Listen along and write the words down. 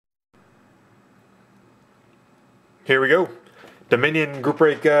Here we go. Dominion Group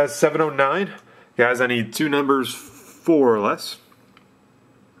Break 709. Guys, I need two numbers 4 or less.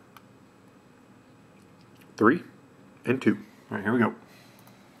 3 and 2. All right, here we go.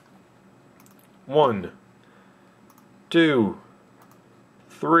 1, 2,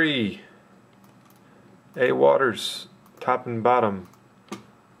 3. A Waters, top and bottom.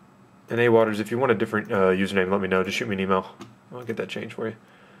 And A Waters, if you want a different username, let me know. Just shoot me an email. I'll get that changed for you.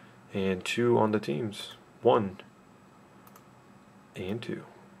 And 2 on the teams. 1 and 2.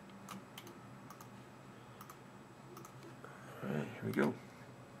 Alright, here we go.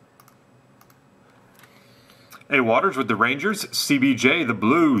 A Waters with the Rangers, CBJ the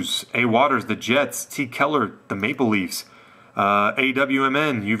Blues, A Waters the Jets, T Keller the Maple Leafs,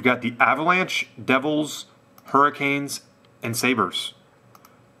 AWMN, you've got the Avalanche, Devils, Hurricanes, and Sabres.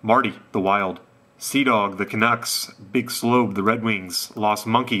 Marty the Wild, Sea Dog the Canucks, Big Slobe the Red Wings, Lost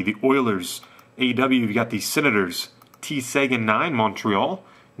Monkey the Oilers, AW you've got the Senators, T Sagan 9 Montreal,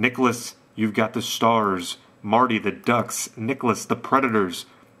 Nicholas you've got the Stars, Marty the Ducks, Nicholas the Predators,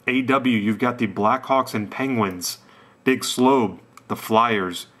 AW you've got the Blackhawks and Penguins, Big Slobe the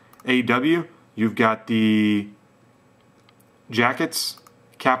Flyers, AW you've got the Jackets,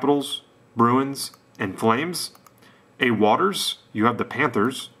 Capitals, Bruins, and Flames. A Waters, you have the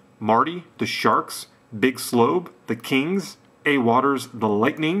Panthers, Marty, the Sharks, Big Slobe, the Kings, A Waters, the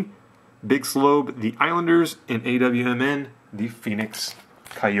Lightning, Big Slobe, the Islanders, and AWMN, the Phoenix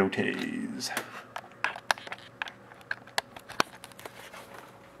Coyotes.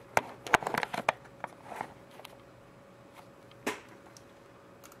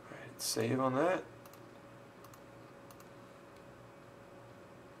 Alright, save on that.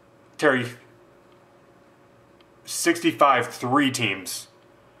 Terry, 65, 3 teams.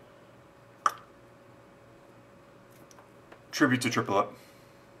 Tribute to Triple Up.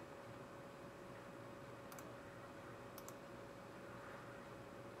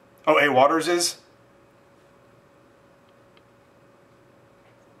 Oh, A Waters is?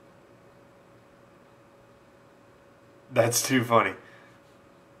 That's too funny.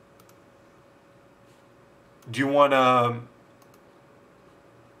 Do you want, 1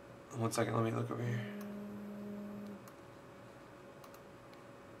 second, let me look over here.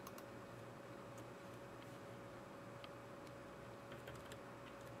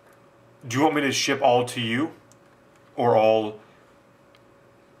 Do you want me to ship all to you? Or all...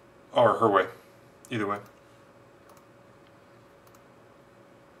 or her way? Either way.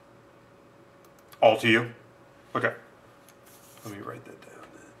 All to you? Okay. Let me write that down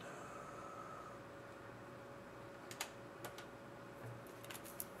then.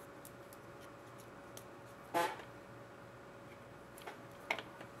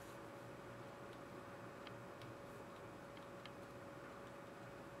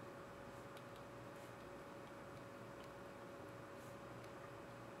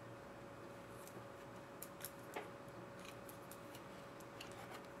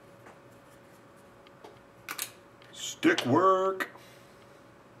 Stick work.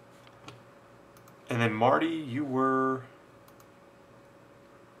 And then Marty, you were...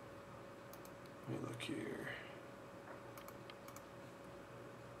 let me look here.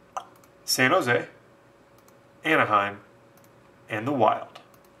 San Jose, Anaheim, and the Wild.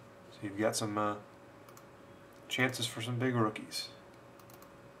 So you've got some chances for some big rookies.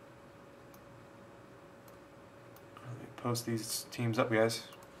 Let me post these teams up, guys,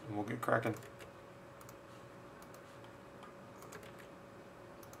 and we'll get cracking.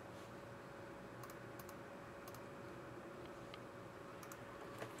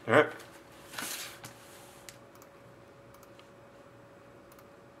 All right.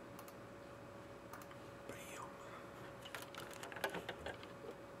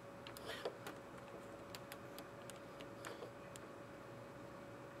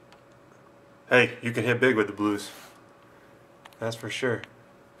 Hey, you can hit big with the Blues. That's for sure.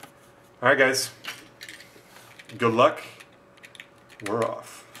 All right, guys. Good luck. We're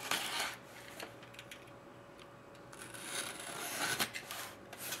off.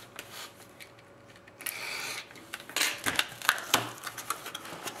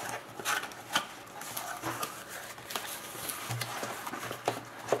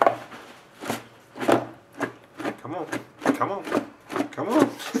 Come on, come on, come on.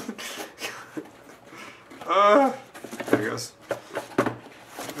 There it goes.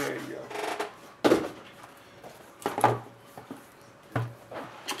 There you go.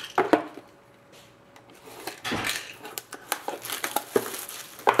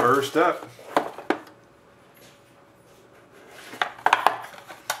 First up.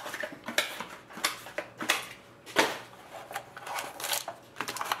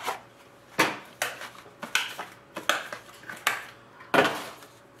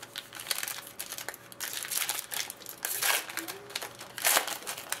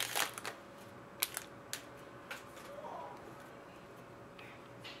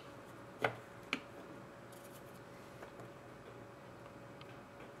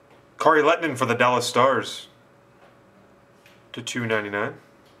 Kari Lettinen for the Dallas Stars to 299.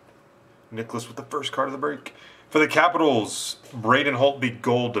 Nicholas with the first card of the break. For the Capitals, Braden Holtby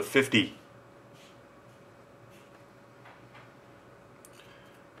gold to 50.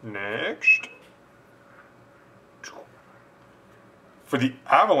 Next. For the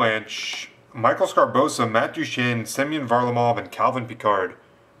Avalanche, Michael Scarbosa, Matt Duchene, Semyon Varlamov, and Calvin Pickard.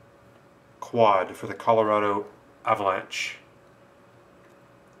 Quad for the Colorado Avalanche.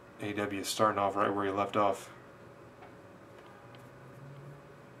 AW is starting off right where he left off.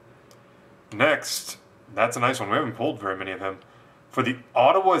 Next, that's a nice one. We haven't pulled very many of him. For the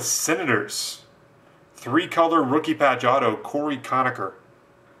Ottawa Senators, 3-color rookie patch auto, Corey Conacher.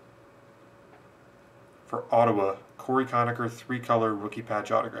 For Ottawa, Corey Conacher, 3-color rookie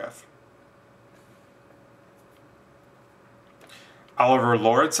patch autograph. Oliver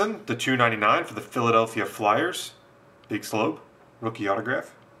Lauritsen, the 299 for the Philadelphia Flyers. Big slope, rookie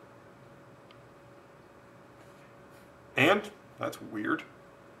autograph. And, that's weird,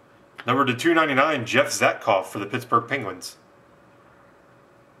 number to 299, Jeff Zatkoff for the Pittsburgh Penguins.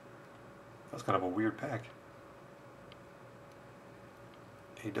 That's kind of a weird pack.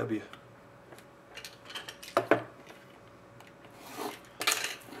 AW.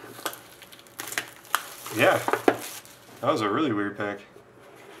 Yeah, that was a really weird pack.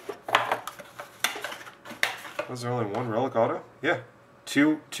 Was there only one relic auto? Yeah,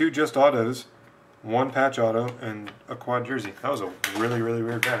 two just autos, one patch auto, and a quad jersey. That was a really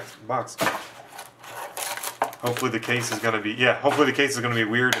weird box. Hopefully the case is gonna be hopefully the case is gonna be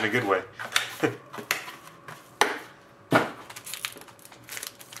weird in a good way.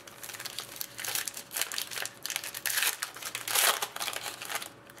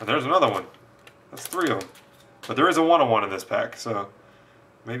 And there's another one. That's 3 of them. But there is a 1-on-1 in this pack, so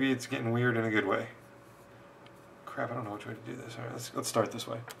maybe it's getting weird in a good way. Crap, I don't know which way to do this. All right, let's start this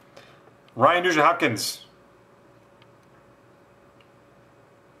way. Ryan Nugent-Hopkins.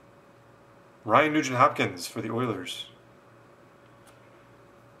 Ryan Nugent-Hopkins for the Oilers.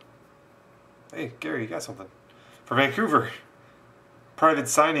 Hey, Gary, you got something. For Vancouver, private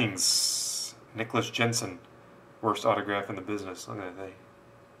signings. Nicholas Jensen. Worst autograph in the business. Look at that thing.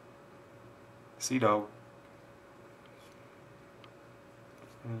 Sea-Dog.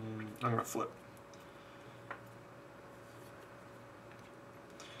 I'm going to flip.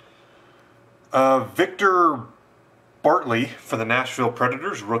 Victor Bartley for the Nashville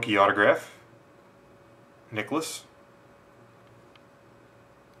Predators, rookie autograph. Nicholas.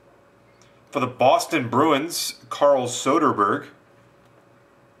 For the Boston Bruins, Carl Soderberg.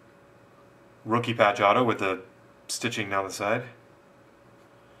 Rookie patch auto with the stitching down the side.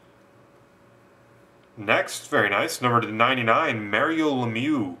 Next, very nice, number to 99, Mario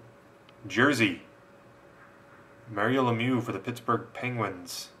Lemieux, jersey. Mario Lemieux for the Pittsburgh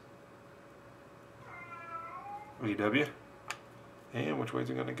Penguins. VW. And which way is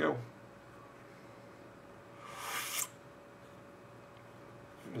it going to go?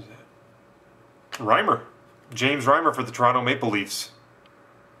 What is that? Reimer. James Reimer for the Toronto Maple Leafs.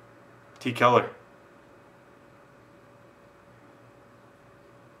 T. Keller.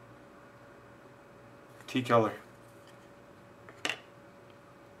 T. Keller.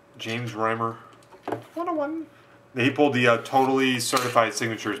 James Reimer. 101. He pulled the totally certified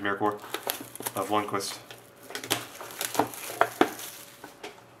signatures, Miracor, of Lundqvist.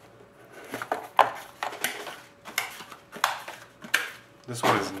 This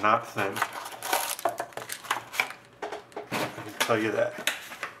one is not thin. I can tell you that.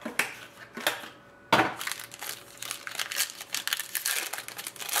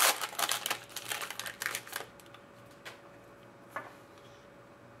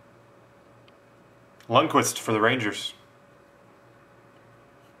 Lundqvist for the Rangers.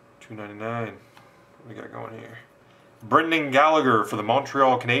 $2.99. What we got going here? Brendan Gallagher for the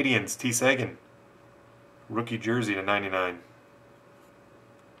Montreal Canadiens. T. Sagan. Rookie jersey to 99.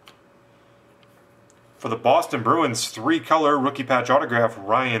 For the Boston Bruins, 3-color rookie patch autograph,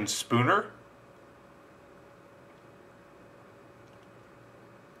 Ryan Spooner.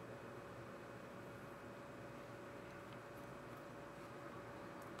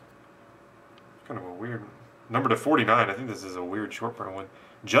 Kind of a weird number to 49. I think this is a weird short print one.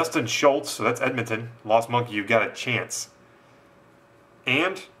 Justin Schultz, so that's Edmonton. Lost Monkey, you've got a chance.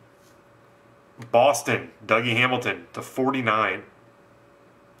 And Boston, Dougie Hamilton to 49.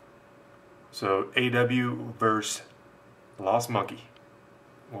 So AW versus Lost Monkey.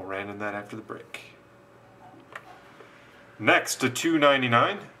 We'll random that after the break. Next to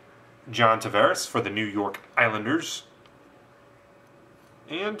 299, John Tavares for the New York Islanders.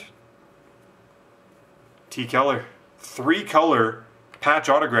 And T. Keller, 3-color Patch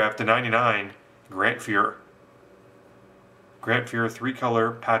autograph to 99, Grant Fuhr. Grant Fuhr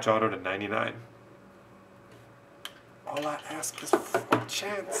 3-color patch auto to 99. All I ask is for a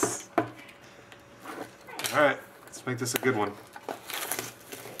chance. Alright, let's make this a good one.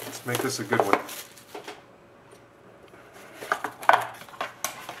 Let's make this a good one.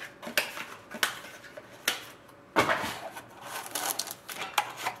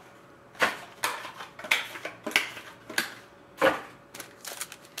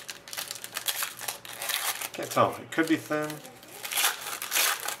 Can't tell. It could be thin.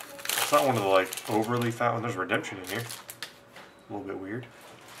 It's not one of the like overly fat ones. There's redemption in here. A little bit weird.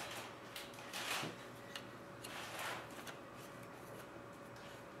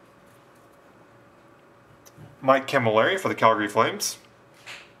 Mike Camilleri for the Calgary Flames.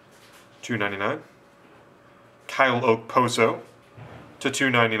 $2.99. Kyle Okposo to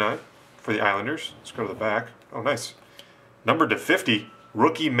 $2.99 for the Islanders. Let's go to the back. Oh, nice. Numbered to 50.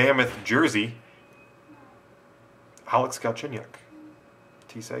 Rookie Mammoth jersey. Alex Galchenyuk.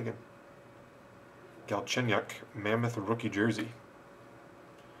 T. Sagan. Galchenyuk Mammoth rookie jersey.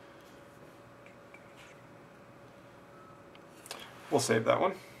 We'll save that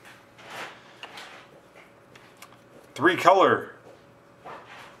one. 3-color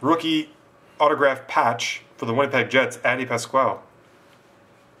rookie autograph patch for the Winnipeg Jets, Addy Pasquale.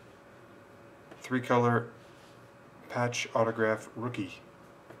 3-color patch autograph rookie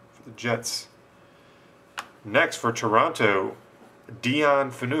for the Jets. Next for Toronto,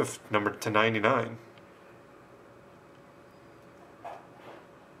 Dion Phaneuf, numbered to 99.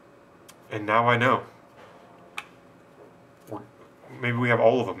 And now I know. Maybe we have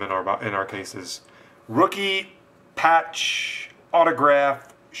all of them in our cases. Rookie patch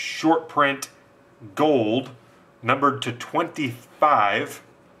autograph short print gold, numbered to 25.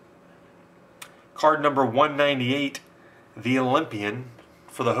 Card number 198, the Olympian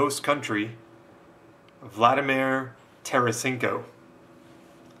for the host country, Vladimir Tarasenko.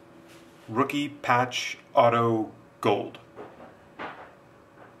 Rookie patch auto gold.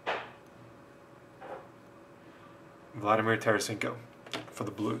 Vladimir Tarasenko for the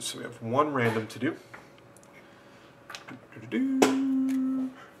Blues. So we have one random to do.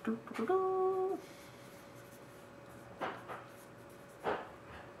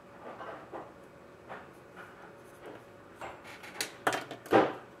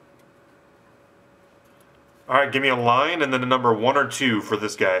 All right, give me a line and then a number 1 or 2 for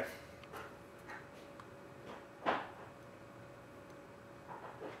this guy.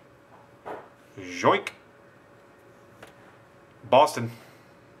 Joink. Boston.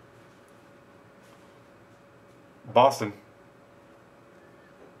 Boston.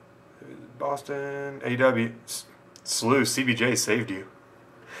 Boston. AW. Slew. CBJ saved you.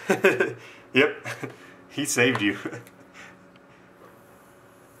 Yep. He saved you.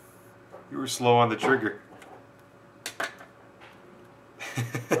 You were slow on the trigger.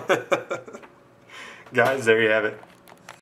 Guys, there you have it.